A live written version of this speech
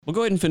Well,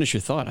 go ahead and finish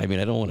your thought. I mean,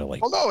 I don't want to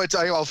Well, no,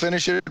 I'll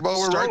finish it while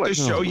we're Start rolling. the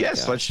show.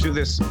 Yes, let's do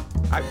this.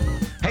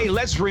 Hey,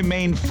 let's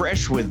remain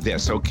fresh with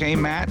this, okay,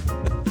 Matt?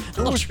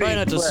 I'll try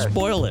not to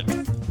spoil it.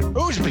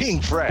 Who's being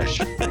fresh?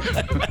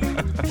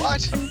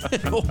 What?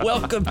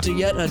 Welcome to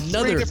yet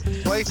another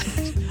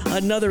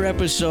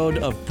episode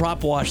of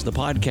Prop Wash, the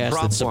podcast.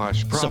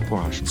 Prop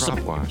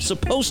Wash.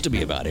 Supposed to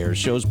be about air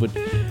shows, but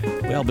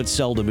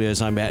seldom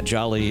is. I'm Matt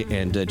Jolly,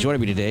 and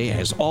joining me today,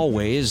 as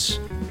always,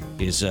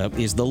 is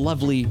the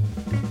lovely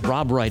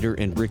Rob Ryder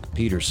and Rick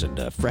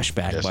Peterson, fresh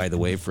back, by the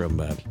way,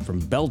 from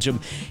Belgium,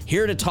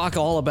 here to talk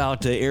all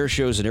about air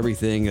shows and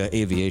everything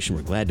aviation.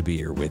 We're glad to be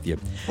here with you.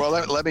 Well,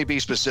 let me be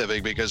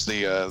specific, because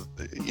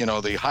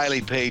the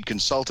highly paid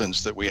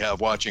consultants that we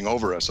have watching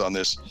over us on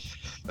this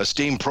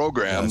esteemed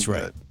program. That's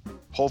right.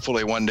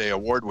 Hopefully one day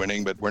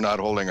award-winning, but we're not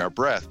holding our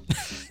breath.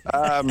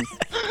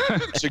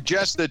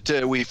 Suggest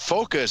that we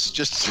focus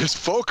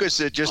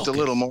it a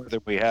little more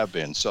than we have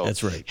been. So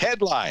that's right.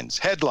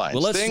 Headlines.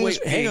 Well, let's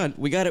wait. Hang on.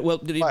 We got it.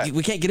 Well,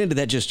 we can't get into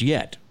that just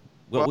yet.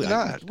 Well, why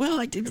not?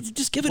 Well,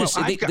 just give it a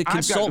second. The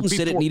consultant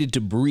said it needed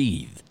to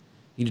breathe.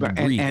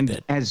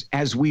 And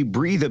as we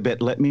breathe a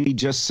bit, let me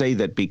just say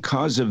that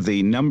because of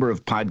the number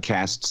of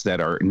podcasts that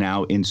are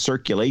now in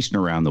circulation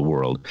around the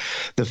world,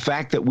 the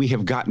fact that we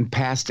have gotten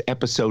past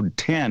episode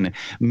 10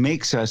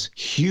 makes us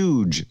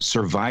huge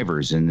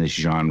survivors in this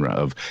genre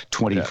of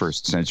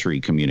 21st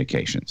century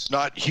communications.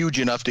 Not huge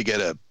enough to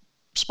get a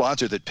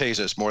sponsor that pays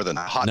us more than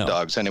hot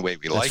dogs anyway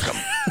we like them.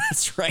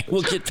 That's right.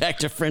 We'll get back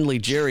to Friendly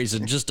Jerry's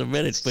in just a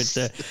minute. But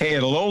hey,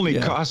 it'll only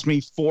cost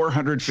me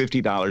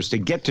 $450 to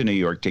get to New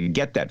York to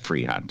get that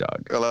free hot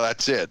dog. Well,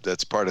 that's it.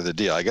 That's part of the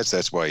deal. I guess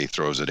that's why he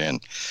throws it in.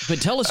 But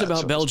tell us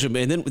about Belgium,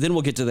 and then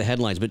we'll get to the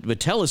headlines. But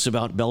tell us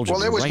about Belgium.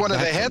 Well, it was one of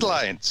the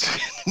headlines.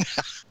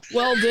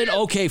 Well, then,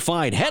 okay,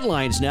 fine.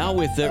 Headlines now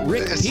with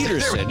Rick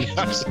Peterson,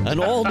 an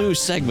all-new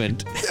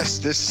segment.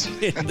 Yes,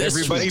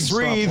 Everybody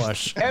breathe.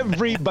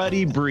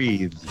 Everybody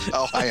breathe.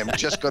 Oh, I am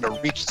just going to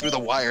reach through the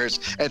wires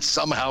and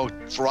somehow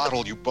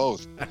throttle you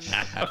both.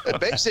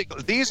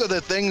 Basically, these are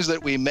the things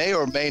that we may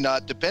or may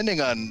not,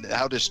 depending on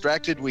how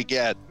distracted we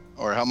get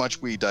or how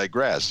much we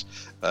digress,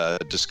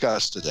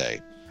 discuss today.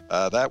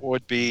 That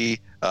would be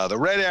the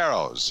Red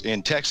Arrows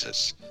in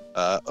Texas.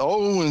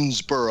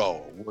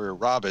 Owensboro, where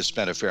Rob has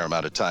spent a fair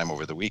amount of time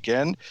over the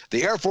weekend.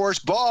 The Air Force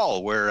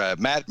Ball, where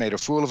Matt made a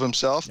fool of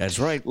himself. That's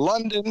right.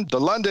 London, the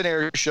London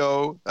Air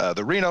Show,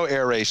 the Reno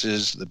Air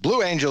Races, the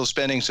Blue Angels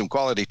spending some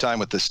quality time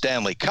with the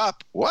Stanley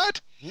Cup. What?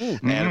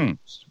 Mm-hmm. And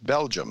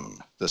Belgium,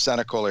 the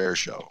Sanicola Air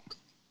Show.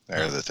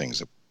 They're the things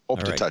that we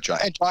hope to touch on.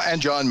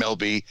 And John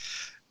Melby.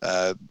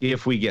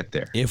 If we get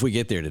there. If we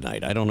get there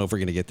tonight. I don't know if we're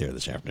going to get there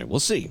this afternoon. We'll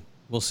see.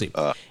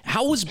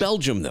 How was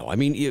Belgium, though? I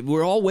mean,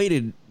 we're all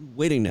waiting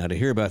now to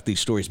hear about these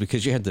stories,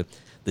 because you had the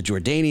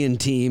Jordanian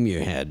team, you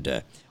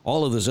had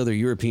all of those other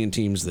European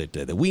teams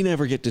that we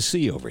never get to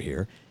see over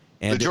here.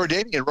 And the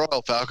Jordanian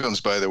Royal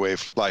Falcons, by the way,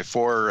 fly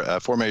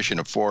formation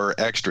of 4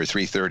 extra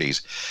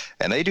 330s,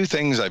 and they do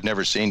things I've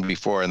never seen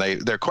before, and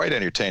they're quite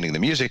entertaining. The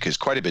music is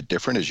quite a bit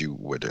different, as you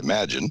would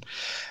imagine,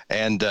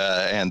 and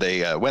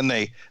they when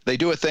they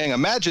do a thing,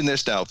 imagine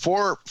this now: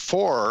 four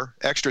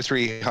extra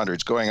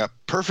 300s going up,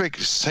 perfect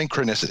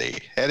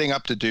synchronicity, heading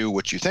up to do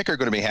what you think are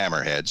going to be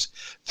hammerheads.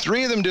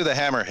 3 of them do the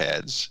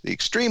hammerheads. The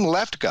extreme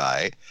left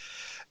guy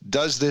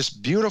does this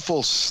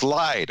beautiful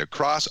slide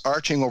across,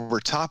 arching over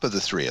top of the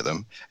 3 of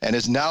them, and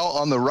is now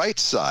on the right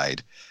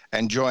side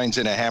and joins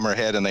in a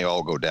hammerhead, and they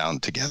all go down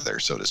together,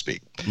 so to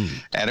speak.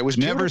 And it was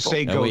never beautiful.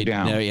 say go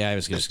down. No, I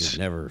was just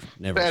never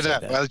say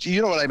that. Well,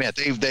 you know what I meant.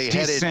 They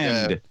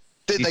descend.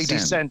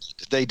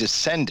 They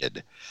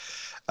descended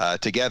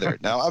together.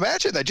 Now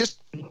imagine that.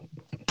 Just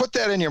put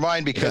that in your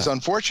mind, because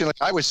unfortunately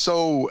I was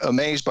so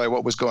amazed by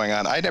what was going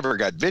on. I never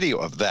got video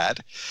of that.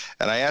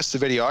 And I asked the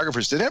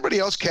videographers, did anybody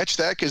else catch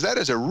that? Because that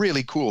is a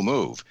really cool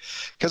move.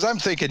 Because I'm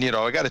thinking,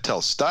 I got to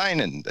tell Stein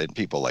and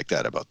people like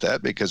that about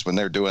that, because when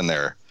they're doing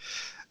their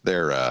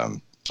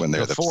when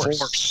they're the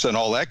force and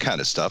all that kind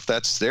of stuff,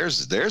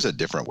 there's a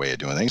different way of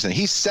doing things. And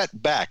he's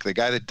set back. The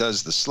guy that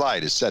does the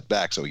slide is set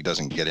back so he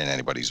doesn't get in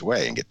anybody's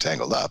way and get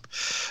tangled up.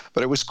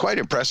 But it was quite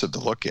impressive to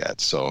look at.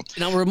 So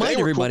now remind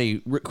everybody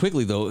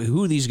quickly, though,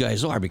 who these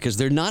guys are, because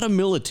they're not a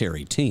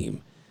military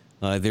team.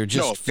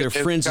 They're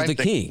friends of the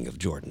king of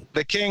Jordan.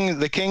 The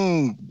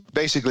king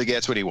basically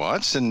gets what he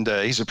wants, and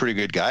he's a pretty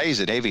good guy. He's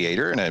an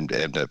aviator and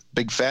a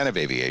big fan of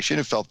aviation,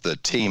 and felt the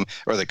team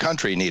or the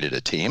country needed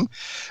a team.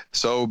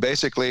 So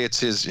basically,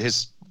 it's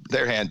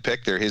their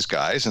handpicked. They're his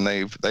guys, and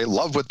they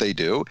love what they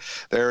do.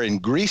 They're in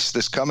Greece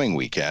this coming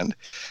weekend,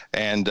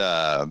 and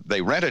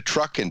they rent a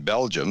truck in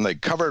Belgium. They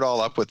cover it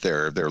all up with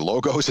their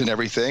logos and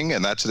everything,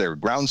 and that's their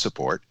ground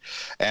support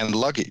and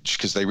luggage,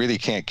 because they really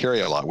can't carry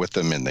a lot with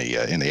them in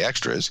the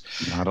extras.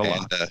 Not a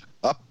lot.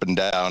 Up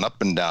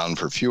and down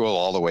for fuel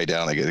all the way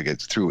down. They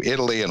get through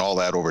Italy and all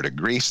that over to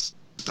Greece.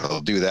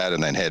 They'll do that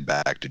and then head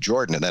back to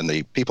Jordan. And then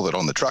the people that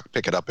own the truck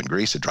pick it up in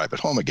Greece and drive it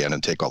home again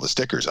and take all the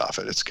stickers off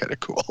it. It's kind of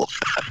cool.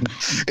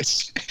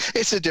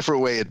 It's a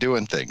different way of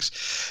doing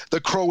things.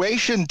 The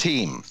Croatian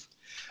team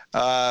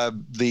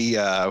Trying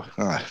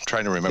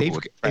to remember.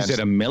 Is it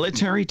a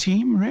military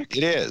team, Rick?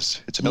 It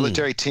is. It's a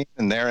military team,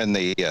 and they're in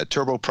the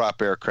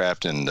turboprop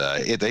aircraft, and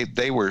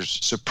they were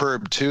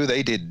superb too.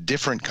 They did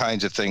different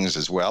kinds of things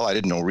as well. I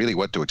didn't know really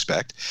what to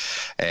expect,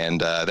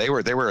 and they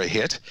were a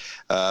hit.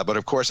 But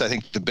of course, I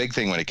think the big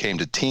thing when it came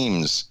to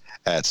teams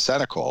at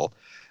Senekal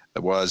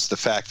was the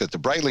fact that the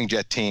Breitling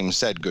jet team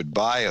said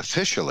goodbye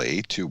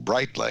officially to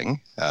Breitling.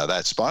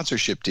 That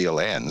sponsorship deal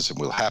ends, and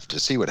we'll have to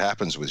see what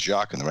happens with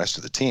Jacques and the rest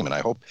of the team. And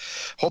I hope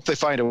they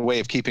find a way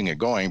of keeping it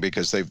going,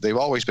 because they've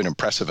always been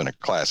impressive in a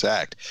class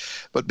act.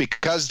 But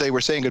because they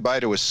were saying goodbye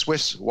to a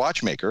Swiss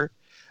watchmaker,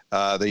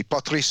 the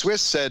Patrie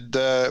Suisse said,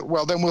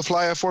 well, then we'll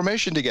fly a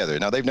formation together.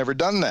 Now, they've never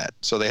done that,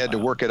 so they had to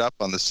work it up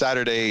on the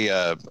Saturday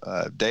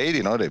day,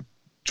 to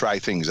try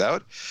things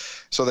out.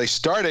 So they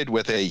started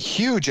with a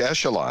huge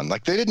echelon.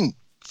 Like, they didn't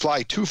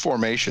fly two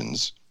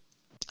formations.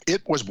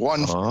 It was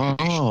one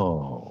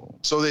formation.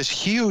 So this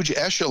huge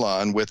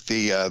echelon with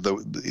the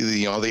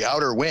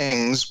outer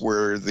wings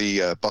were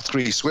the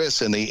Patrie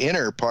Suisse, and the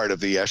inner part of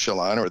the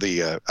echelon, or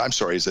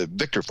is a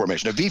Victor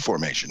formation, a V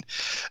formation,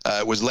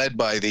 was led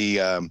by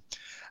the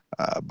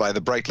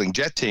Breitling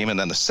jet team. And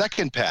then the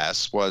second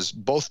pass was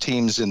both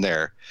teams in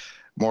there,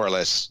 more or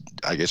less,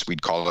 I guess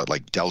we'd call it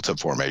like delta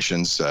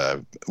formations,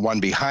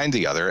 one behind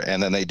the other.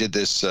 And then they did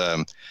this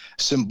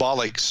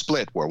symbolic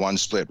split where one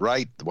split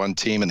right, one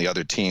team, and the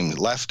other team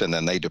left. And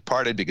then they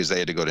departed because they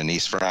had to go to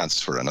Nice,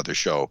 France for another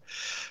show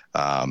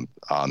on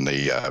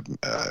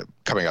the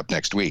coming up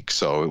next week.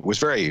 So it was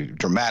very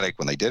dramatic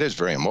when they did it. It was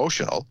very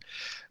emotional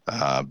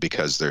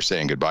because they're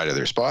saying goodbye to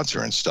their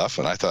sponsor and stuff.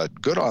 And I thought,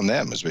 good on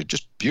them. It was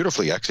just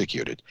beautifully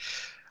executed.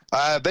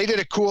 They did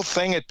a cool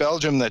thing at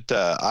Belgium that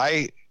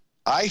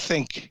I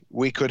think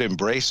we could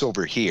embrace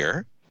over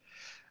here.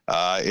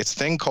 It's a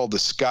thing called the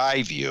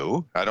Sky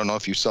View. I don't know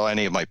if you saw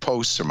any of my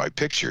posts or my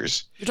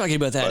pictures. You're talking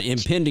about that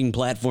impending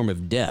platform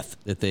of death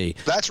that they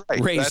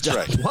raised up.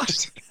 Right.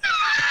 What?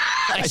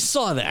 I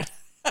saw that.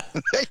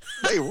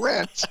 they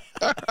rent.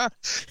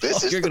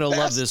 You're going to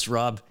love this,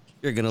 Rob.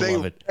 You're going to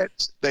love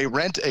it. They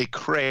rent a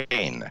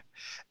crane,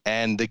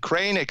 and the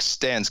crane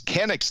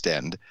can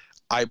extend,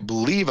 I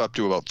believe, up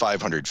to about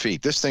 500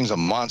 feet. This thing's a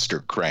monster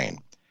crane.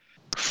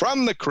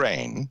 From the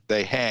crane,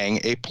 they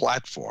hang a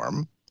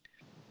platform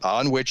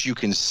on which you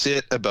can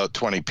sit about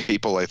 20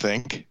 people, I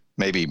think,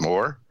 maybe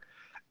more.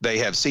 They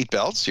have seat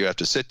belts. You have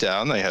to sit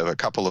down. They have a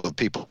couple of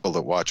people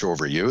that watch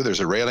over you. There's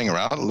a railing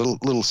around, a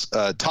little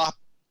top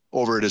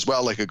over it as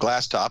well, like a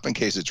glass top in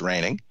case it's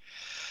raining.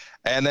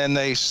 And then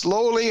they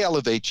slowly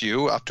elevate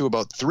you up to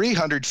about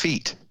 300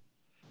 feet.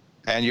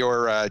 And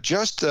you're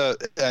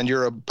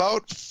you're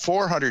about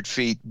 400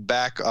 feet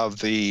back of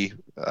the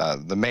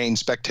main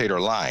spectator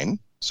line.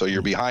 So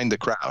you're behind the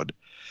crowd,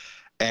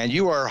 and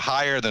you are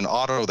higher than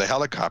Otto the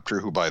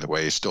helicopter, who, by the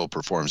way, still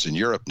performs in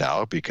Europe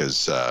now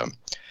because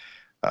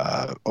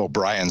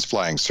O'Brien's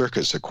Flying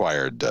Circus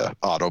acquired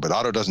Otto, but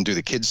Otto doesn't do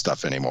the kid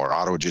stuff anymore.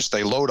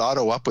 They load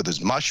Otto up with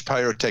as much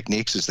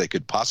pyrotechniques as they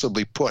could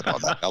possibly put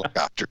on that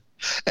helicopter.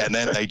 And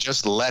then they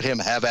just let him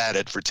have at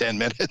it for 10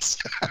 minutes.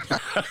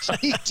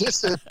 He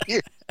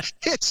disappeared.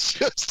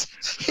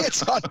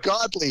 It's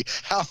ungodly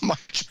how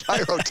much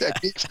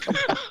pyrotechnics come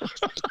out.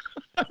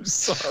 I'm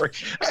sorry.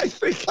 I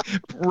think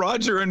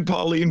Roger and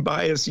Pauline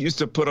Bias used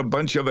to put a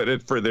bunch of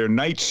it for their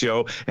night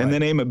show and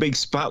then aim a big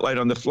spotlight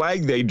on the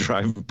flag they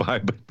drive by.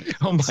 But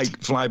oh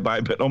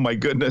my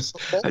goodness.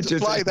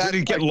 Did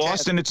it get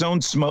lost in its own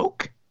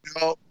smoke?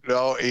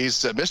 No, he's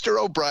Mr.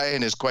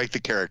 O'Brien is quite the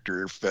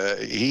character.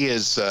 He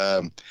is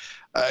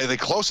the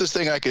closest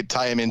thing I could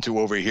tie him into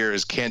over here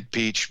is Kent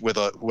Peach with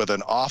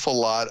an awful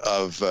lot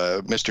of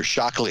Mr.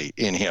 Shockley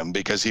in him,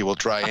 because he will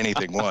try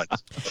anything once.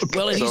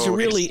 Well, and he's a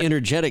really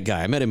energetic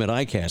guy. I met him at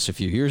ICAST a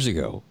few years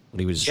ago when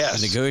he was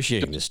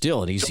negotiating this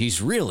deal, and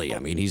he's really, I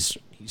mean, he's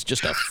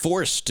just a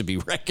force to be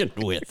reckoned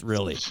with,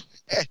 really.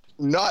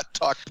 Not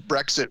talk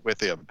Brexit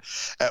with him.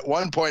 At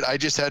one point, I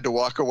just had to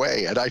walk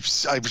away, and I'm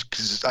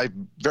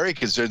very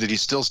concerned that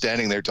he's still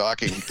standing there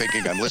talking,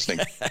 thinking I'm listening.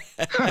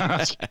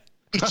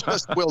 He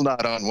just will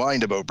not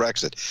unwind about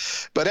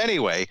Brexit. But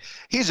anyway,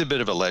 he's a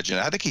bit of a legend.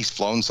 I think he's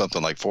flown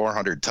something like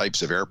 400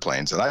 types of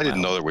airplanes, and I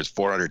didn't know there was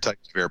 400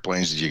 types of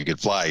airplanes that you could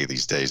fly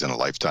these days in a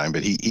lifetime,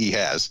 but he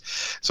has.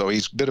 So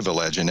he's a bit of a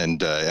legend,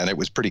 and it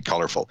was pretty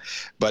colorful.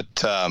 But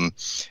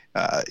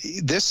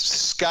this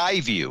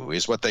Sky View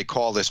is what they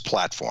call this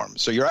platform.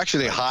 So you're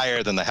actually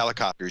higher than the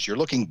helicopters. You're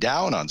looking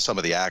down on some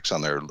of the acts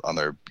on their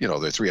their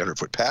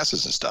 300-foot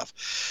passes and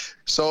stuff.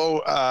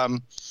 So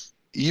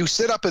you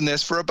sit up in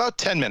this for about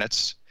 10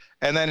 minutes,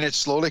 and then it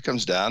slowly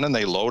comes down, and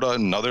they load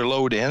another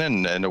load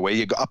in, and away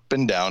you go, up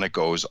and down it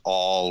goes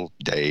all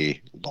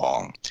day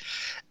long.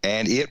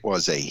 And it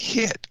was a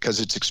hit because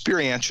it's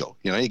experiential.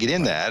 You get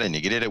in that, and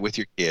you get in it with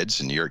your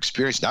kids, and your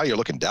experience. Now you're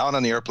looking down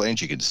on the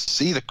airplanes. You can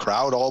see the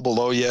crowd all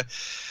below you.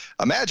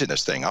 Imagine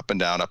this thing up and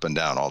down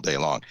all day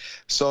long.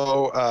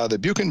 So the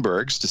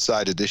Buchenbergs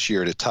decided this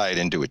year to tie it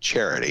into a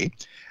charity.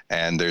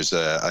 And there's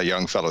a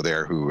young fellow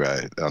there who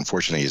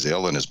unfortunately is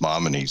ill, and his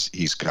mom, and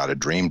he's got a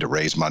dream to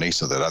raise money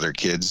so that other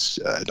kids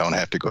don't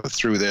have to go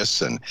through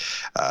this. And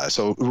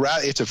so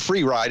it's a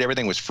free ride.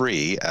 Everything was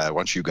free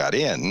once you got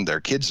in. Their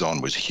kids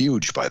zone was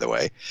huge, by the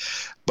way.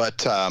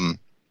 But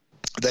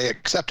they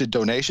accepted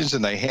donations,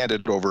 and they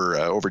handed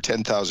over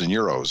 10,000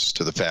 euros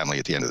to the family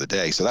at the end of the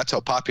day. So that's how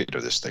popular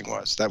this thing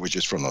was. That was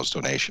just from those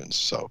donations.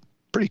 So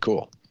pretty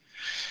cool.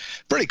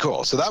 Pretty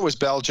cool. So that was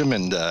Belgium,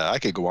 and I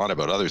could go on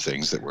about other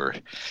things that were.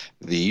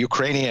 The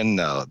Ukrainian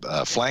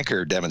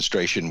flanker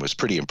demonstration was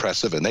pretty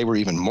impressive, and they were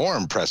even more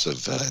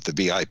impressive at the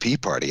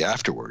VIP party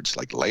afterwards,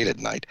 like late at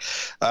night.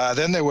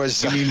 Then there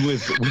was. I mean,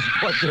 with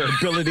what their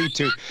ability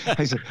to.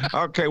 I said,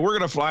 okay, we're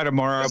going to fly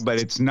tomorrow, but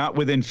it's not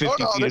within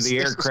 50 feet of the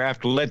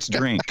aircraft. Let's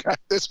drink.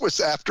 This was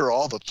after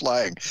all the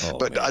flying,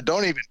 but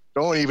don't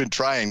even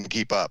try and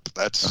keep up.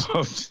 That's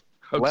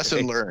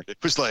lesson learned. It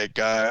was like,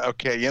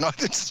 okay,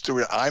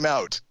 I'm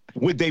out.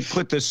 Would they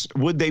put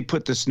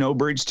the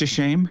snowbirds to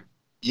shame?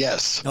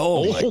 Yes.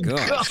 Oh my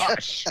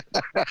gosh.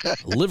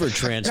 Liver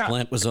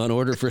transplant was on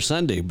order for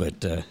Sunday,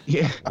 but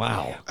yeah.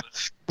 Wow.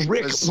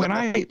 Rick,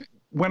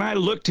 when I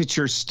looked at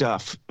your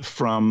stuff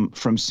from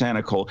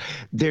Sanacol,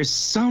 there's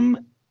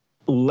some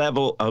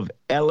level of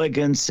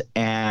elegance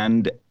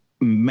and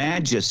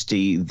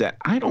majesty that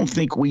I don't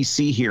think we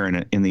see here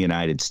in the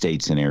United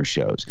States in air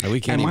shows. We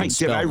can't even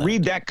spell Did I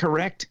read that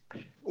correct?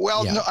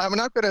 Well, no, I'm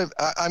not going to.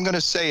 I'm going to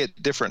say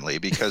it differently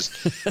because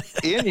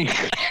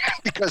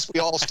because we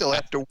all still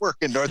have to work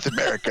in North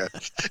America.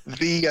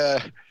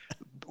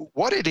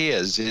 What it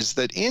is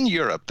that in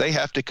Europe they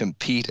have to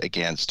compete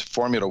against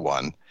Formula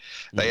One.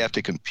 They have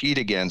to compete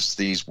against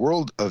these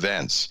world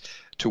events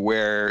to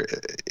where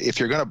if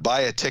you're going to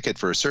buy a ticket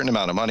for a certain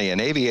amount of money, and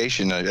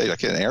aviation,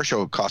 like an air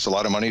show, costs a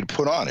lot of money to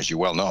put on, as you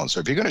well know. So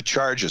if you're going to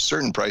charge a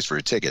certain price for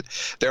a ticket,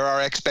 there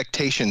are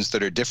expectations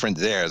that are different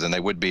there than they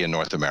would be in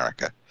North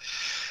America.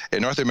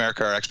 In North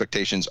America, our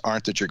expectations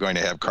aren't that you're going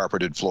to have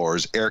carpeted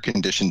floors,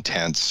 air-conditioned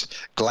tents,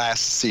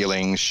 glass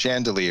ceilings,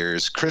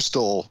 chandeliers,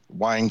 crystal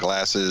wine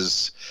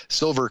glasses,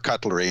 silver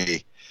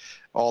cutlery,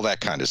 all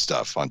that kind of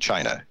stuff on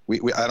China.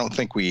 I don't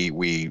think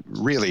we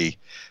really.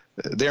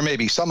 There may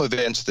be some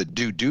events that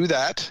do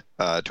that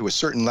to a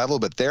certain level,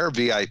 but their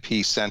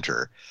VIP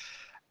center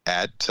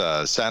at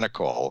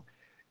Sanacol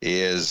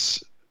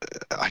is.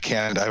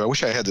 I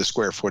wish I had the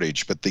square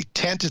footage, but the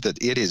tent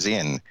that it is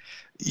in.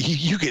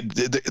 You could.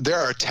 There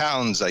are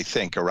towns, I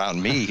think,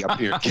 around me up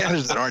here in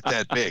Canada that aren't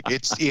that big.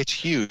 It's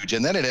huge,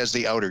 and then it has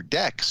the outer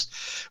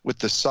decks with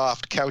the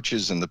soft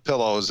couches and the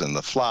pillows and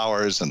the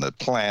flowers and the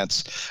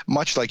plants,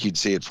 much like you'd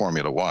see at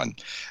Formula One.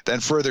 Then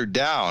further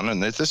down,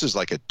 and this is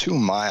like a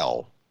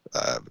 2-mile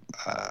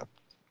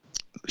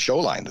show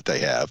line that they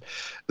have.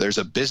 There's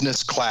a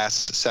business class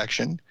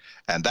section,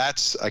 and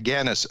that's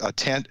again a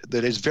tent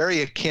that is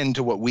very akin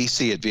to what we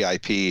see at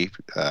VIP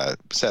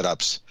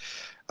setups.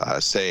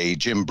 Say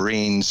Jim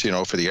Breen's,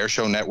 for the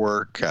Airshow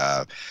Network,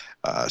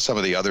 some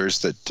of the others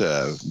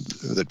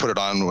that put it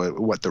on,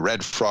 what the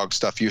Red Frog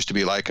stuff used to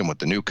be like, and what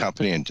the new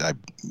company, and I'm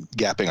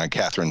gapping on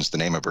Catherine's the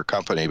name of her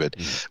company, but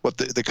what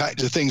the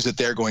kinds of things that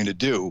they're going to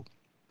do,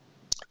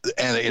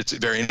 and it's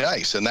very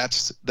nice, and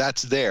that's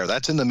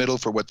in the middle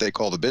for what they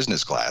call the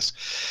business class.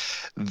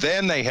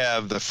 Then they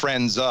have the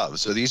friends of.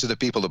 So these are the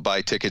people that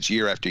buy tickets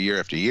year after year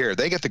after year.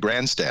 They get the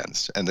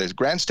grandstands, and the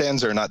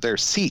grandstands are not their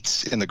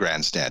seats in the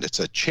grandstand. It's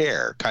a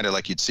chair, kind of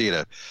like you'd see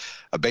at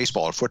a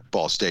baseball or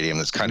football stadium.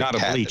 That's kind of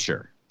not a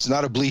bleacher. It's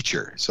not a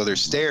bleacher. So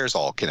there's stairs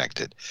all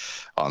connected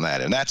on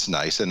that, and that's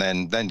nice. And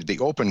then the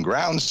open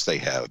grounds they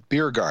have,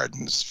 beer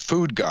gardens,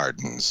 food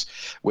gardens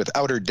with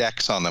outer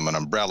decks on them and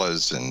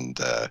umbrellas, and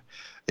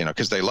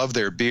because they love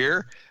their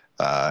beer.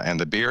 And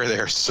the beer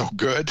there is so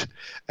good,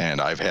 and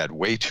I've had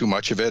way too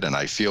much of it, and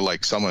I feel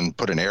like someone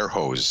put an air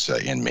hose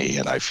in me,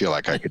 and I feel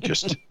like I could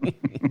just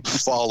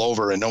fall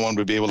over and no one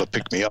would be able to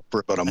pick me up for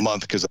about a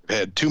month because I've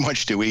had too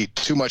much to eat,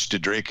 too much to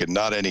drink, and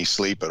not any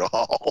sleep at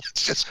all.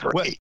 It's just great.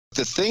 Well,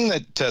 the thing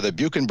that the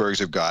Buchenbergs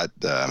have got,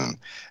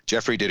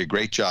 Jeffrey did a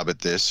great job at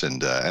this,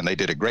 and they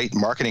did a great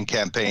marketing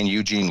campaign.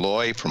 Eugene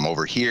Loy from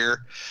over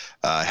here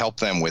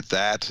helped them with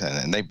that,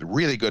 and they're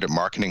really good at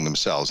marketing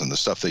themselves and the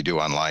stuff they do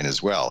online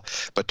as well.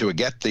 But to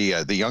get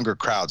the younger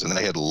crowds, and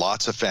they had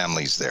lots of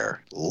families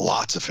there,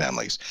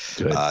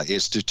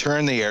 is to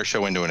turn the air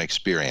show into an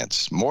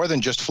experience. More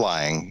than just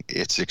flying,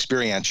 it's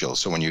experiential.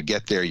 So when you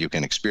get there, you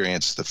can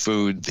experience the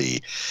food,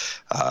 the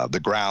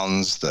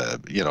grounds,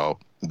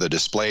 the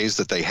displays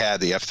that they had.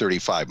 The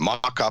F-35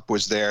 mock-up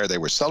was there. They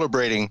were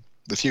celebrating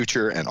the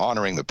future and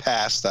honoring the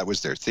past. That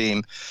was their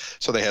theme.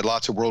 So they had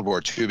lots of World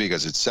War II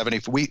because it's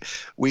 70. We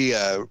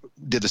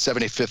did the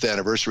 75th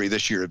anniversary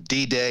this year of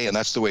D-Day, and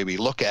that's the way we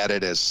look at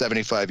it, as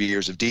 75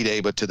 years of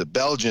D-Day. But to the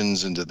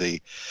Belgians and to the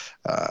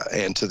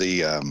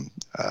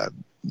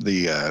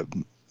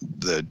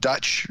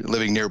Dutch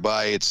living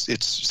nearby,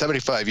 it's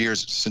 75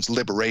 years since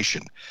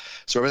liberation.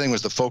 So everything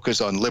was the focus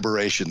on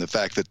liberation, the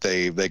fact that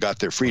they got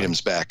their freedoms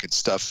back and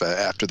stuff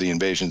after the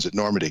invasions at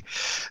Normandy.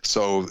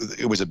 So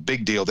it was a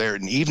big deal there.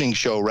 An evening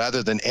show,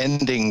 rather than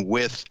ending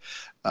with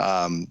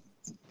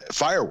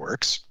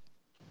fireworks.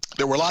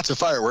 There were lots of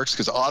fireworks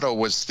because Otto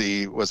was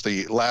the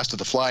last of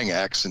the flying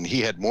acts, and he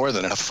had more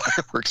than enough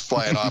fireworks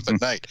flying off at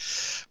night.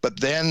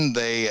 But then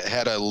they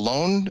had a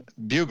lone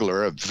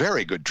bugler, a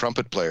very good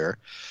trumpet player,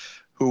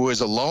 who was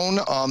alone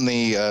on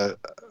the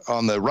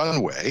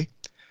runway.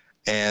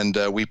 And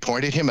we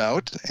pointed him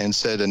out and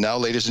said, and now,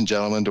 ladies and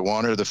gentlemen, to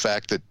honor the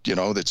fact that,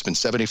 that it's been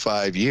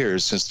 75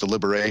 years since the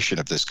liberation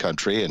of this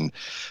country, and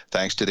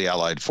thanks to the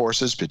Allied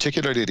forces,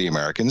 particularly the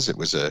Americans, it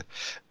was a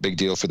big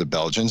deal for the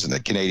Belgians and the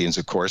Canadians,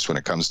 of course, when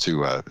it comes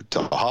to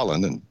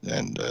Holland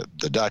and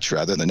the Dutch,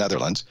 rather, the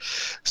Netherlands.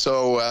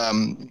 So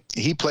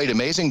he played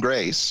Amazing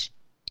Grace.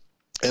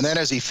 And then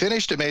as he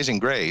finished Amazing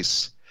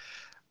Grace,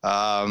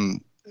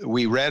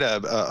 we read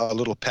a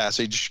little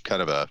passage,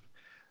 kind of a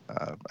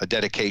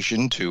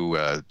dedication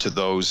to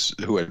those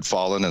who had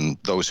fallen and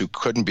those who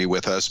couldn't be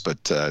with us,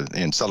 but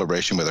in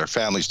celebration with our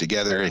families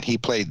together. And he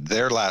played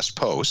their last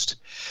post.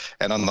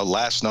 And on the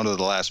last note of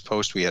the last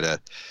post, we had a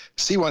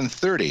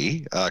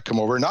C-130 come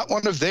over, not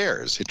one of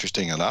theirs,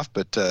 interesting enough,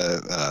 but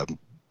a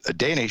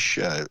Danish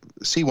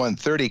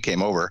C-130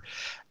 came over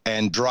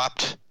and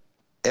dropped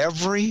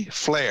every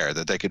flare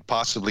that they could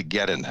possibly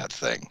get in that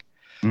thing.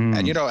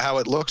 And you know how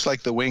it looks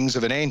like the wings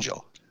of an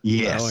angel.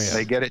 Yes. Oh, yeah.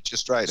 They get it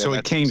just right. So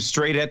it came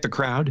straight at the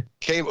crowd?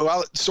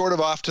 Well, sort of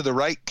off to the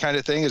right kind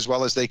of thing, as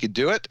well as they could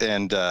do it.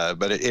 And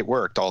but it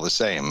worked all the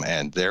same.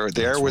 And there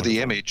were the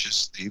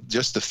images,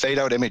 just the fade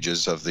out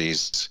images of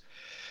these.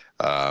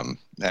 And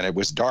it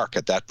was dark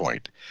at that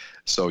point.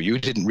 So you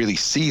didn't really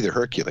see the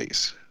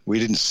Hercules. We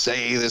didn't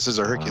say this is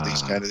a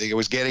Hercules kind of thing. It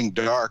was getting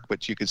dark,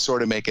 but you could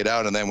sort of make it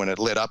out. And then when it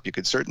lit up, you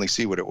could certainly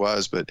see what it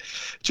was. But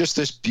just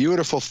this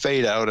beautiful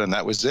fade out, and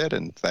that was it.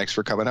 And thanks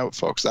for coming out,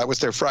 folks. That was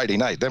their Friday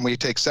night. Then we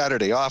take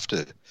Saturday off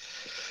to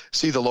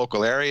see the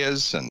local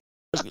areas. And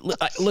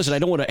listen, I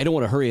don't want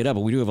to hurry it up,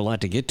 but we do have a lot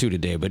to get to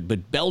today.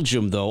 But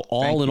Belgium, though,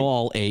 all in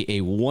all,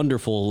 a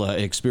wonderful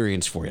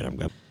experience for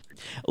you.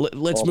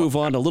 Let's move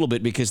on a little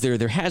bit, because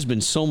there has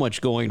been so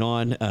much going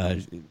on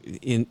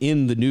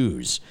in the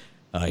news.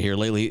 Here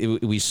lately,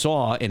 we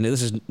saw, and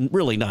this is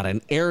really not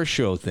an air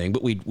show thing,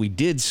 but we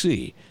did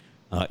see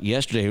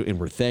yesterday, and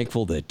we're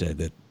thankful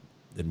that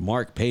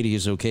Mark Patey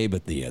is okay,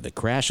 but the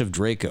crash of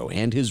Draco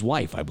and his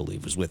wife, I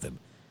believe, was with him.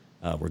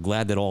 We're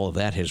glad that all of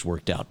that has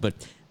worked out. But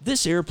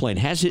this airplane,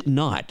 has it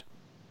not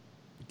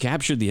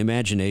captured the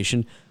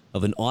imagination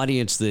of an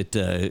audience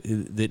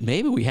that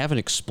maybe we haven't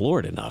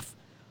explored enough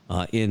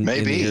in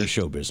the air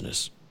show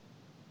business?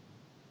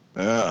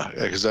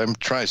 Because I'm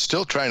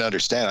still trying to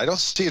understand. I don't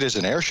see it as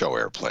an air show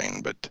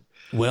airplane, but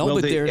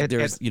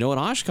there's at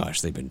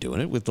Oshkosh they've been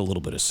doing it with a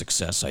little bit of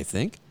success, I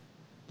think.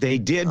 They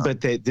did,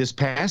 but this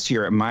past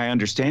year, my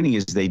understanding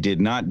is they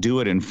did not do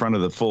it in front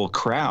of the full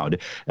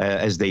crowd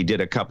as they did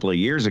a couple of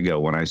years ago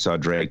when I saw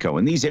Draco.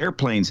 And these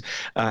airplanes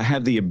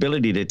have the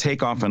ability to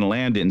take off and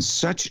land in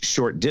such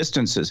short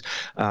distances.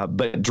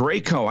 But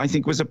Draco, I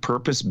think, was a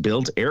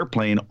purpose-built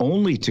airplane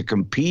only to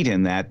compete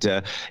in that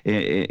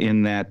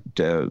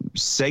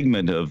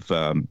segment of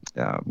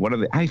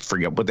I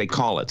forget what they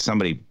call it.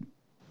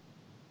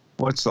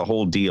 What's the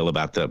whole deal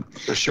about the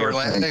short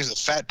landings, the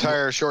fat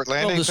tire short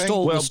landing the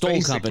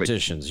STOL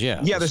competitions,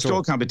 yeah. Yeah, the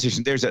STOL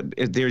competition. There's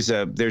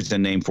a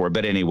name for it,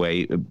 but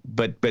anyway,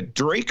 but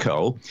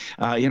Draco,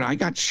 I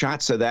got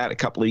shots of that a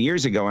couple of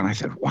years ago, and I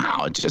thought,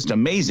 wow, it's just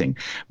amazing,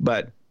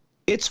 but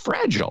it's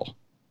fragile.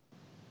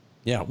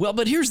 Yeah, well,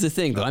 but here's the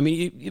thing, though. I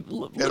mean,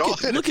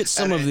 look at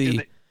some of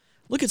the.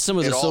 Look at some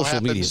of the social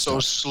media stuff. So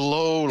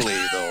slowly,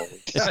 though.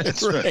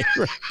 right.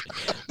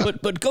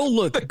 But go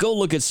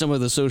look at some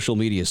of the social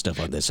media stuff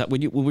on this.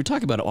 When we're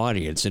talking about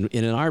audience, and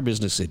in our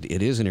business, it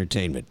is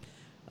entertainment.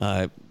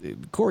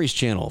 Corey's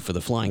channel for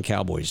the Flying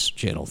Cowboys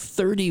channel,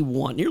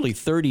 nearly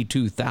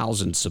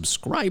 32,000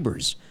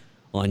 subscribers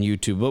on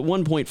YouTube, but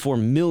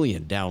 1.4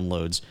 million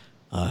downloads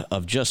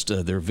of just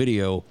their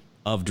video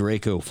of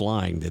Draco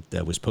flying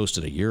that was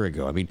posted a year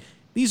ago. I mean,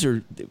 these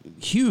are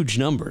huge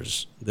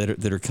numbers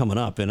that are coming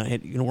up, and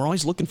we're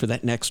always looking for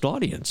that next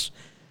audience.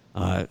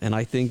 And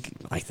I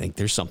think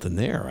there's something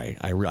there.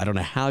 I don't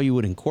know how you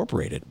would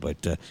incorporate it,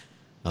 but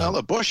well,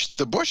 the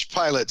Bush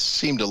pilots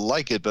seem to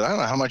like it, but I don't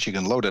know how much you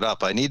can load it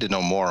up. I need to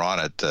know more on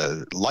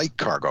it. Light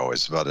cargo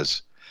is about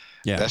as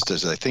best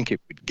as I think it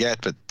would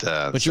get,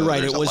 but you're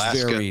right. It was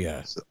Alaska, very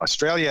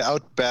Australia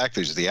outback.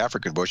 There's the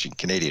African bush and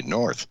Canadian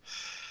North,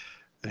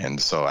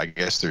 and so I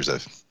guess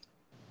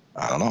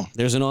I don't know.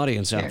 There's an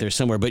audience out there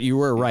somewhere, but you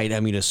were right. I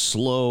mean,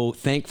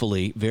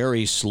 thankfully,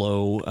 very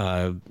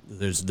slow.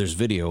 There's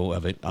video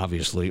of it,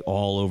 obviously,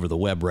 all over the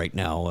web right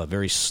now. A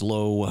very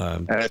slow.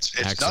 And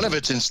it's none of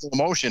it's in slow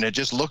motion. It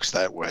just looks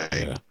that way.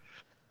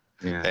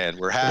 Yeah. And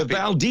we're happy. The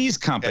Valdez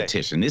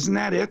competition, isn't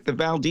that it? The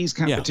Valdez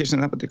competition,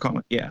 is that what they call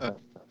it? Yeah.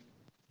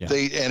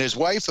 And his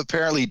wife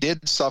apparently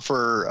did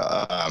suffer,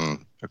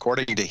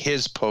 according to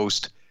his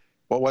post.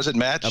 What was it,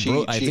 Matt?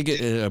 I think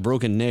a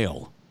broken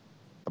nail.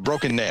 A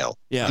broken nail.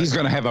 Yeah. He's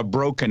going to have a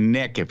broken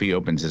neck if he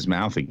opens his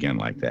mouth again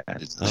like that.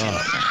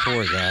 Oh,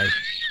 poor guy.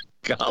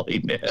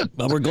 Golly, man.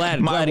 Well, we're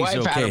glad my he's wife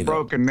okay. Had a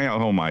broken nail.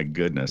 Oh, my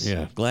goodness.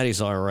 Yeah, glad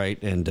he's all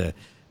right. And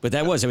But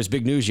that was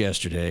big news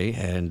yesterday,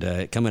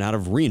 and coming out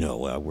of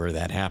Reno, where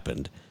that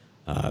happened.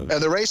 And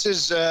the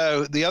races,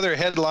 the other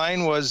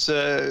headline was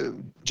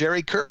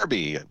Jerry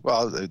Kirby.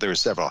 Well, there were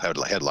several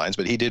headlines,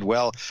 but he did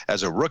well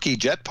as a rookie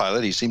jet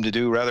pilot. He seemed to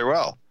do rather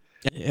well.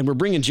 And we're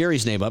bringing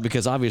Jerry's name up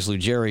because obviously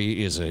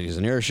Jerry is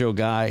an air show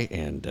guy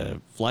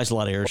and flies a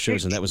lot of air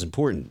shows, and that was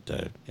important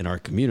in our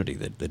community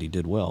that he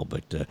did well.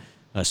 But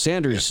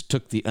Sanders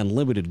took the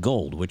Unlimited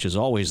Gold, which is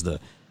always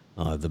the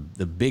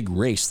big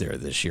race there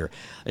this year.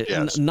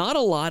 Yes. Not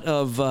a lot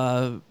of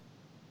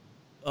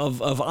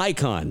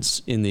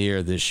icons in the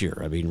air this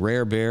year. I mean,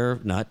 Rare Bear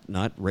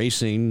not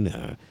racing.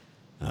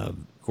 Of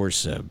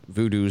course,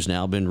 Voodoo's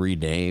now been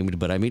renamed.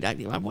 But I mean,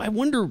 I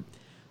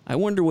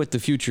wonder what the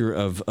future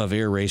of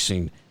air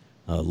racing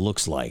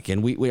looks like.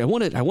 And I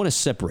want to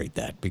separate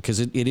that because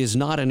it is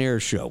not an air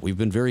show. We've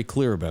been very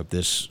clear about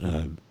this.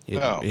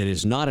 It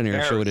is not an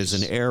air show. It is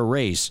an air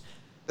race.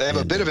 They have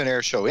a bit of an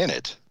air show in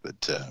it,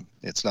 but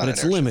it's not. But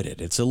it's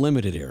limited. It's a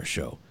limited air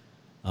show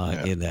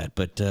in that.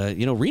 But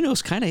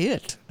Reno's kind of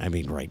it. I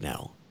mean, right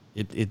now,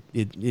 it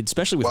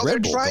especially with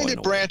Red Bull. Well, they're trying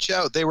to branch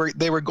out. They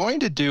were going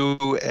to do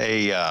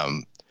a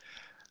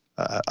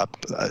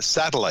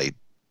satellite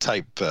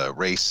type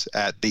race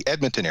at the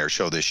Edmonton Air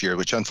Show this year,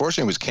 which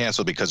unfortunately was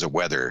canceled because of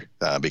weather,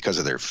 because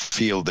of their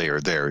field.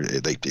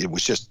 It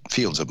was just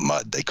fields of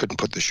mud. They couldn't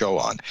put the show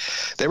on.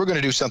 They were going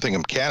to do something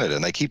in Canada,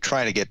 and they keep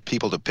trying to get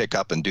people to pick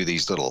up and do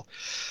these little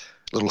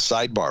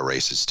sidebar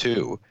races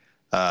too.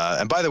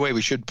 And by the way,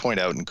 we should point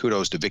out, and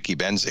kudos to Vicky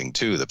Benzing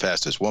too, the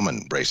fastest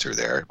woman racer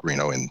there,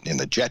 in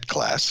the jet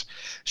class.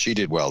 She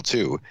did well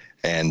too.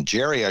 And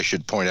Jerry, I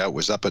should point out,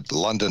 was up at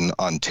London,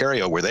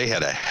 Ontario, where they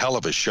had a hell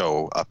of a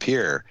show up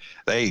here.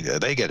 They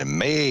get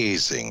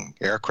amazing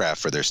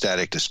aircraft for their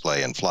static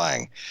display and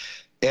flying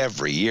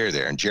every year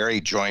there. And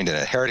Jerry joined in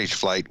a heritage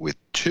flight with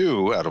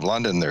two out of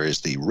London. There is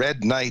the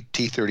Red Knight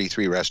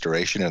T-33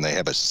 restoration, and they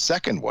have a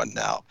second one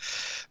now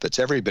that's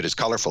every bit as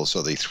colorful.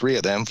 So the three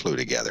of them flew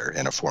together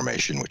in a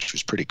formation, which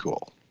was pretty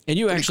cool. And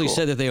you actually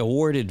said that they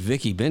awarded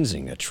Vicky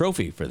Benzing a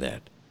trophy for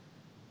that.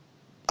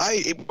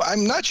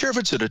 I'm not sure if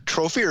it's a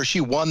trophy or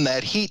she won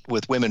that heat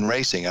with women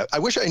racing. I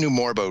wish I knew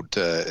more about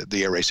the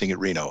air racing at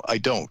Reno. I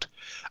don't.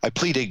 I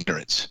plead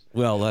ignorance.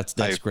 Well, that's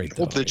great. I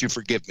hope that you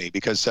forgive me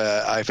because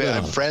I've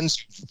had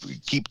friends who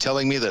keep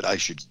telling me that I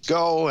should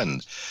go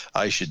and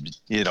I should,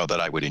 that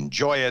I would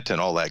enjoy it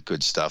and all that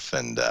good stuff.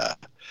 And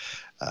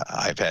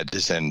I've had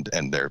this and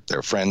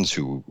their friends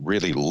who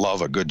really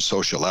love a good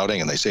social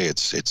outing, and they say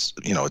it's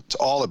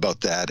all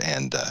about that.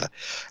 And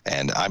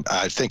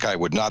I think I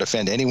would not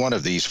offend any one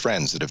of these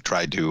friends that have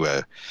tried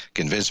to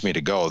convince me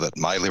to go, that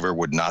my liver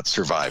would not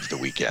survive the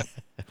weekend.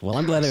 Well,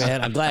 I'm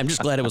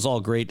just glad it was all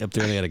great up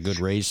there. They had a good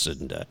race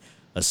and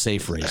a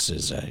safe race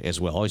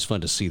as well. Always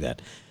fun to see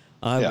that.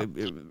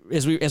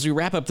 As we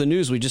wrap up the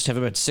news, we just have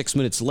about 6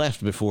 minutes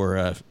left before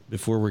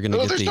we're going to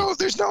get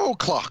there's no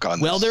clock on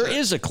this. Well, there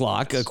is a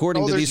clock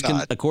according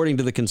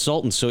to the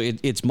consultants. So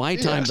it's my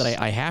time that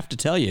I have to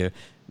tell you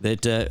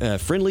that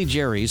Friendly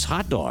Jerry's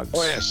Hot Dogs.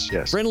 Oh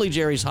yes. Friendly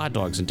Jerry's Hot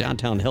Dogs in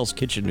downtown Hell's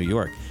Kitchen, New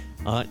York,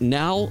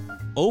 now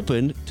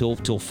open till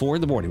 4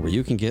 in the morning, where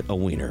you can get a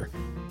wiener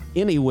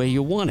any way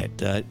you want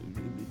it.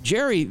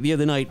 Jerry the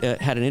other night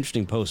had an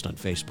interesting post on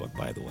Facebook,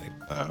 by the way.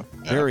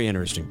 Very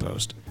interesting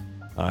post.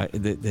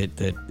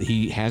 That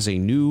he has a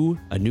new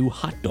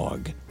hot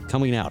dog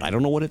coming out. I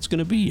don't know what it's going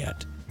to be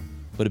yet,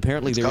 but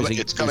apparently there's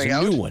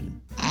a new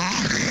one.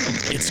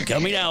 It's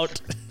coming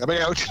out.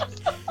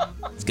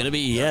 It's going to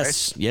be going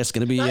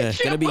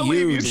to be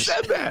huge. You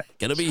said that.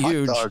 Going to be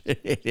huge.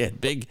 Yeah,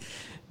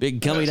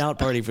 big coming out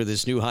party for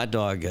this new hot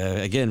dog.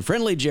 Again,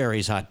 Friendly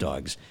Jerry's Hot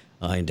Dogs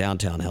in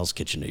downtown Hell's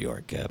Kitchen, New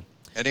York.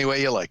 Any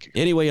way you like it.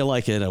 Any way you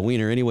like it, a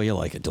wiener, any way you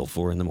like it, till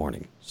 4 in the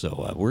morning.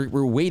 So we're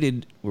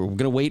going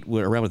to wait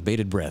around with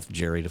bated breath,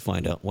 Jerry, to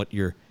find out what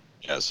your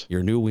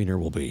new wiener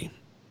will be.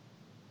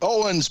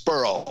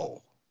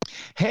 Owensboro.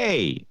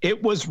 Hey,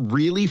 it was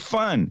really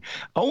fun.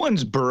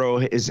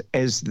 Owensboro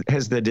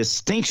has the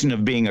distinction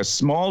of being a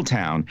small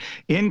town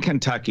in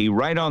Kentucky,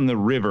 right on the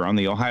river, on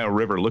the Ohio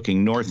River,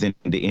 looking north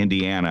into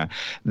Indiana,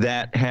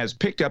 that has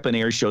picked up an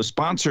air show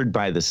sponsored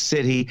by the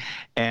city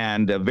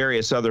and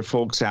various other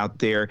folks out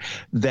there,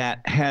 that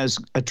has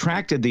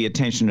attracted the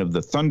attention of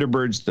the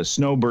Thunderbirds, the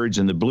Snowbirds,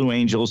 and the Blue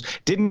Angels.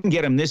 Didn't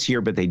get them this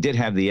year, but they did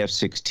have the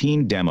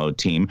F-16 demo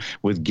team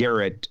with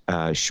Garrett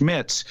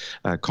Schmitz,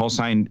 call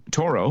sign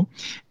Toro.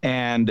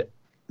 And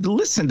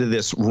listen to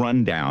this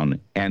rundown,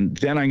 and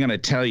then I'm going to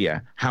tell you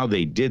how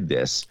they did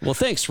this. Well,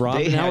 thanks, Rob.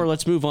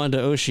 Let's move on to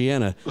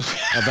Oceana,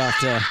 about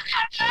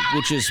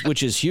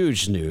which is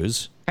huge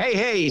news.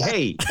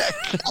 Hey!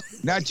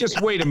 Now,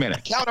 just wait a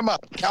minute. Count them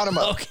up.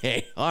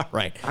 Okay, all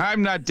right.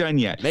 I'm not done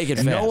yet. Make it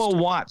fast. Noah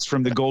Watts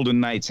from the Golden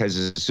Knights has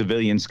a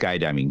civilian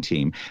skydiving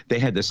team. They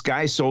had the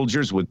Sky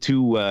Soldiers with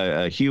two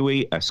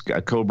Huey,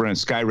 a Cobra, and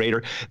Sky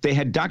Raider. They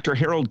had Dr.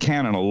 Harold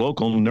Cannon, a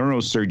local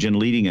neurosurgeon,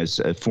 leading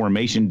a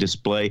formation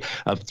display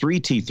of 3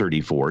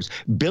 T-34s.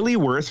 Billy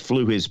Wirth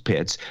flew his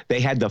Pitts. They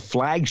had the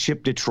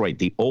flagship Detroit,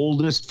 the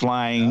oldest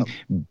flying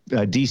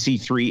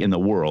DC-3 in the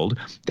world.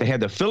 They had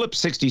the Phillips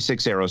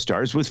 66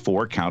 Aerostars with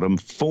 4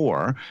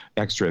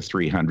 extra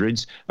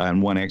 300s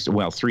and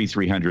 3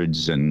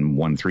 300s and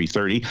 1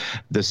 330.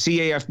 The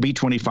CAF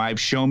B-25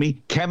 Show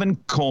Me. Kevin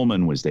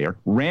Coleman was there.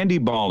 Randy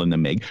Ball in the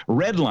MiG.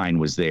 Redline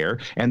was there,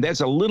 and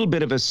that's a little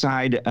bit of an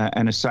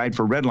aside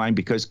for Redline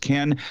because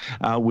Ken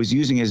was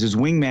using as his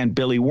wingman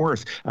Billy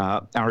Wirth.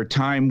 Our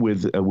time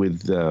with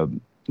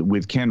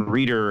Ken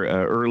Reeder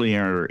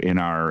earlier in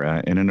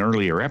an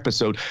earlier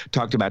episode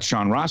talked about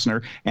Sean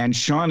Rossner, and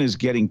Sean is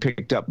getting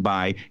picked up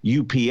by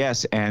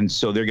UPS, and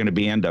so they're going to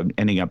be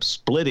ending up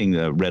splitting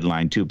the Red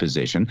Line 2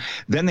 position.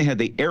 Then they had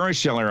the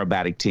Aeroshell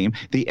aerobatic team,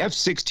 the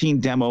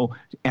F-16 demo,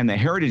 and the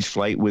Heritage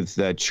flight with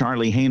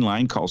Charlie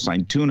Hainline, call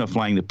sign Tuna,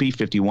 flying the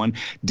P-51,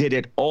 did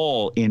it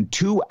all in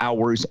 2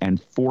 hours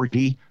and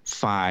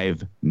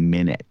 45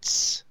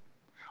 minutes.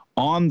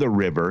 On the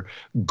river,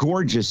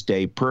 gorgeous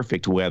day,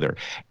 perfect weather.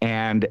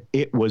 And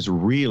it was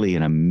really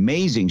an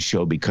amazing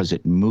show because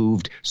it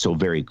moved so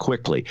very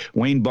quickly.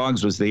 Wayne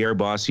Boggs was the air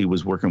boss. He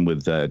was working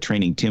with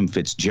training Tim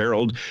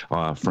Fitzgerald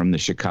from the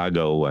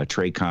Chicago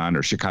TRACON,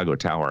 or Chicago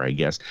Tower, I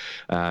guess,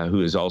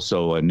 who is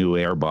also a new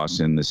air boss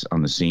on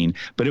the scene.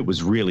 But it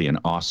was really an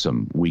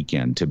awesome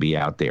weekend to be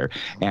out there.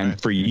 And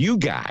for you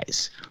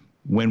guys,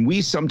 when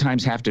we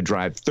sometimes have to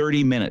drive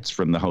 30 minutes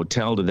from the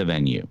hotel to the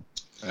venue,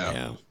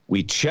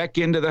 we check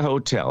into the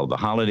hotel, the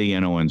Holiday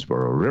Inn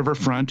Owensboro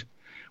Riverfront.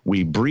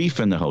 We brief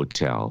in the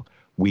hotel.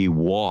 We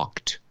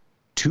walked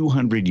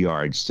 200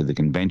 yards to the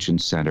convention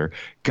center,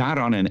 got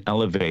on an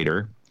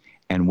elevator,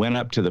 and went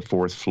up to the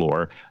 4th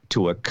floor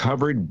to a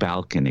covered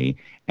balcony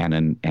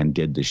and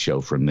did the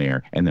show from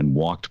there, and then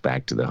walked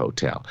back to the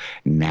hotel.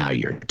 Now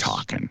you're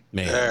talking.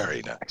 Man.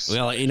 Very nice.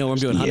 Well, I'm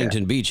doing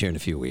Huntington Beach here in a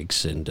few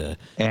weeks, and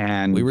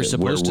we were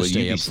supposed to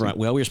stay up front.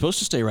 Well, we were supposed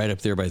to stay right up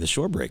there by the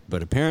shore break,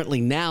 but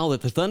apparently now that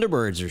the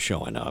Thunderbirds are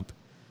showing up,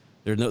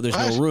 there's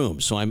no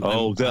room. So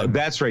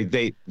that's right.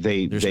 They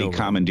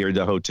commandeered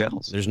the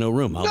hotels. There's no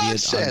room. I'm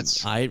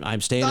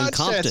staying in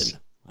Compton.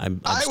 I'm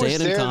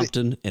staying in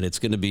Compton, and it's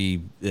going to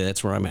be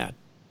that's where I'm at.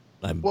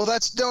 I'm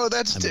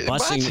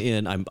bussing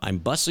in. I'm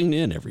bussing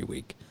in every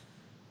week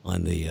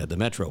on the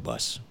Metro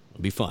bus.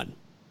 It'll be fun.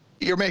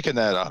 You're making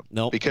that up.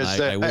 No, nope, because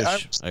I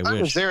wish. I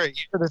was there a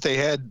year that they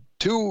had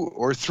 2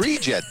 or 3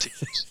 jet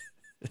teams.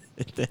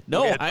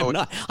 No, I'm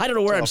not. I don't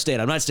know where I'm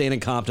staying. I'm not staying in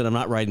Compton. I'm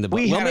not riding the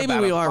bus. Maybe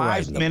we are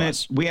riding the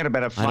bus. We had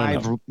about a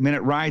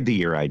 5-minute ride the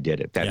year I did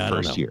it,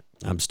 first year.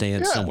 I'm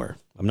staying somewhere.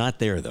 I'm not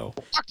there, though.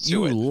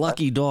 You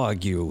lucky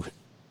dog, you,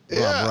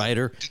 Rob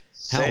Ryder.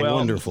 How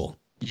wonderful.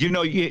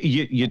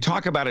 You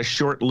talk about a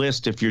short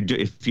list. If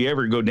you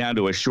ever go down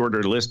to a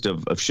shorter list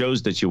of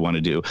shows that you want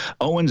to do,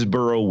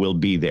 Owensboro will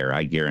be there.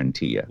 I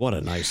guarantee you. What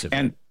a nice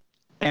event.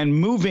 And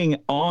moving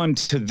on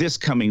to this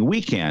coming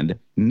weekend,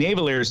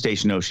 Naval Air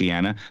Station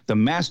Oceana, the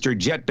master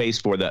jet base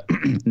for the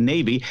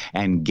Navy,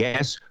 and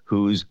guess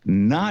who's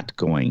not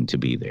going to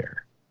be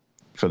there?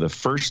 For the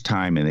first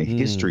time in the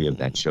history of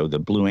that show, the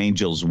Blue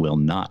Angels will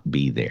not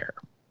be there.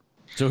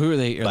 So who are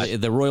they?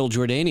 The Royal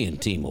Jordanian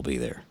team will be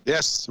there.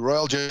 Yes, the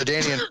Royal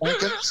Jordanian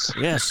Falcons.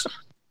 Yes,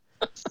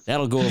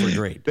 that'll go over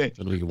great.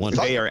 It'll be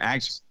wonderful. They are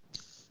actually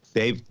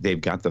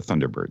they've got the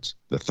Thunderbirds.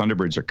 The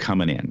Thunderbirds are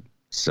coming in.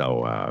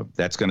 So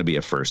that's going to be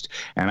a first.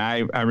 And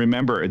I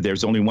remember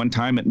there's only one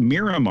time at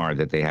Miramar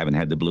that they haven't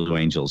had the Blue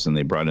Angels, and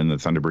they brought in the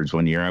Thunderbirds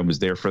one year. I was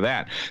there for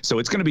that. So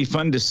it's going to be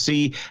fun to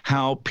see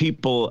how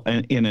people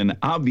in an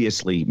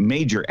obviously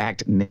major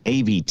act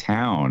Navy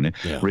town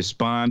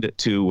respond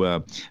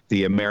to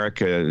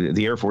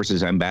the Air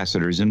Force's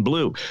ambassadors in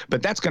blue.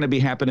 But that's going to be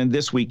happening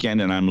this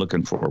weekend, and I'm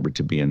looking forward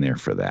to being there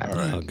for that.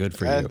 Right. Oh, good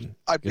for you.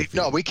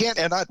 We can't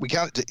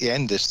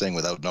end this thing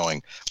without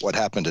knowing what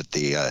happened at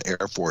the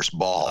Air Force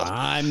ball.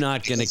 I'm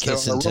not going to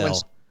kiss and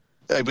tell.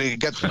 I'm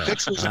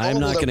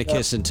not going to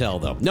kiss and tell,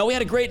 though. No, we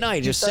had a great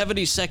night. Just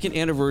 72nd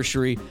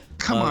anniversary.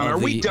 Come on, are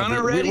we done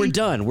already? We're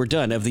done. We're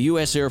done. Of the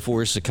U.S. Air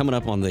Force coming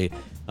up on the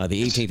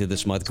 18th of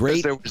this month.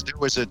 Great.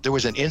 There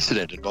was an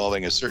incident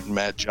involving a certain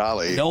Matt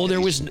Jolly. No, there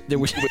was there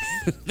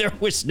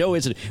was no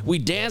incident. We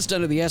danced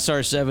under the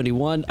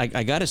SR-71.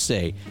 I got to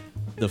say,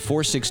 the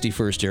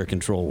 461st Air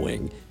Control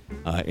Wing.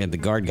 And the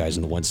guard guys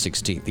in the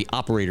 116th, the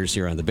operators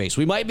here on the base.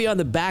 We might be on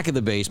the back of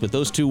the base, but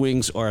those two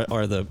wings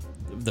are the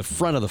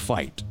front of the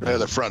fight. They're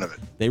the front of it.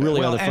 They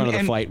really are the front of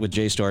the fight with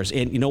J-Stars.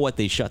 And you know what?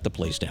 They shut the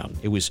place down.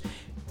 It was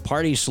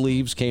party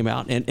sleeves came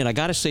out. And I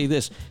got to say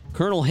this,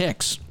 Colonel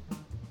Hicks,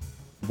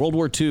 World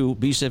War II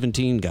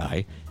B-17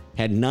 guy,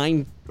 had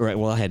 10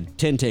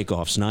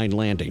 takeoffs, 9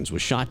 landings,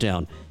 was shot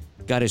down,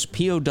 got his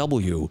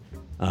POW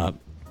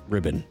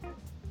ribbon.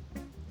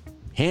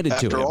 handed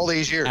to him. After all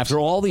these years. After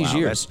all these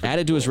years.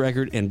 Added to his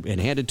record and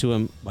handed to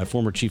him by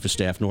former Chief of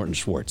Staff Norton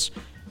Schwartz.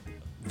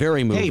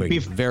 Very moving.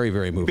 Very,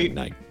 very moving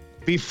night.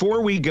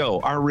 Before we go,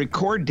 our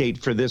record date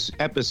for this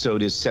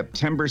episode is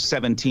September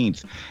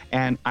 17th,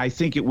 and I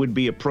think it would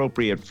be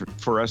appropriate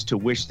for us to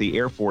wish the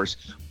Air Force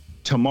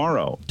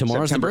tomorrow.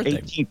 Tomorrow's September the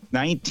birthday. 18th,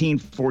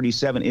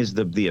 1947 is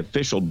the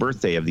official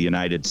birthday of the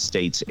United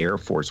States Air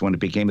Force when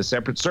it became a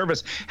separate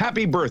service.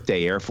 Happy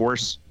birthday, Air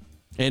Force.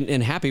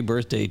 And happy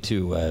birthday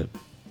to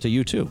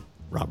you too,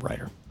 Rob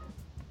Ryder.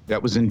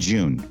 That was in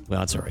June. Well,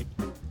 that's all right.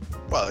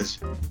 Well, is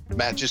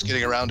Matt just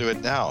getting around to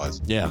it now?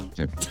 Yeah.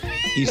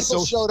 He's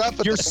so showed up.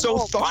 You're so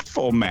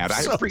thoughtful, Matt.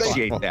 I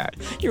appreciate that.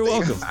 You're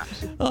welcome.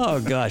 Oh,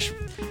 gosh.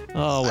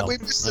 Oh, well. We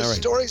missed the All right.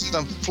 stories of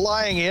them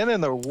flying in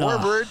and the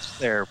warbirds,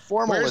 their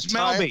formal Where's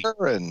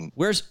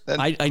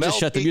attire. I just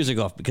shut the music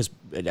off because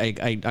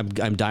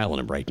I'm dialing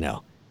him right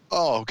now.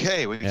 Oh,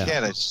 okay. We can't.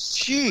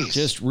 Jeez.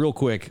 Just real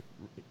quick.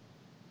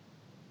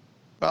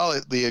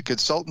 Well, the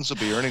consultants will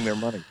be earning their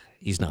money.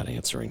 He's not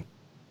answering.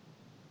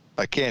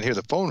 I can't hear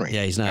the phone ring.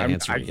 Yeah, he's not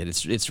answering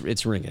it.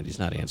 It's ringing. He's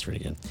not answering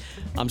again.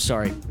 I'm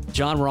sorry,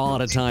 John. We're all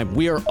out of time.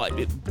 We are.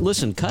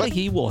 Listen,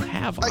 Cudahy will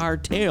have our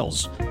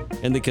tales,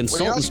 and the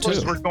consultants too.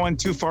 We're going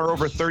too far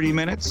over 30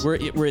 minutes. We're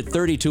at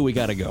 32. We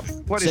got to go.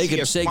 What is he,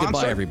 a say sponsor?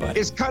 goodbye, everybody.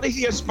 Is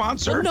Cudahy a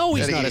sponsor? Well, no,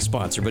 he's not a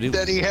sponsor, but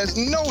that he has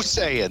no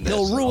say in this.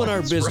 He'll ruin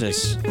our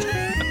business.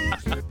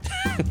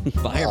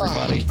 Bye,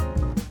 everybody.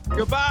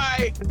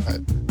 Goodbye.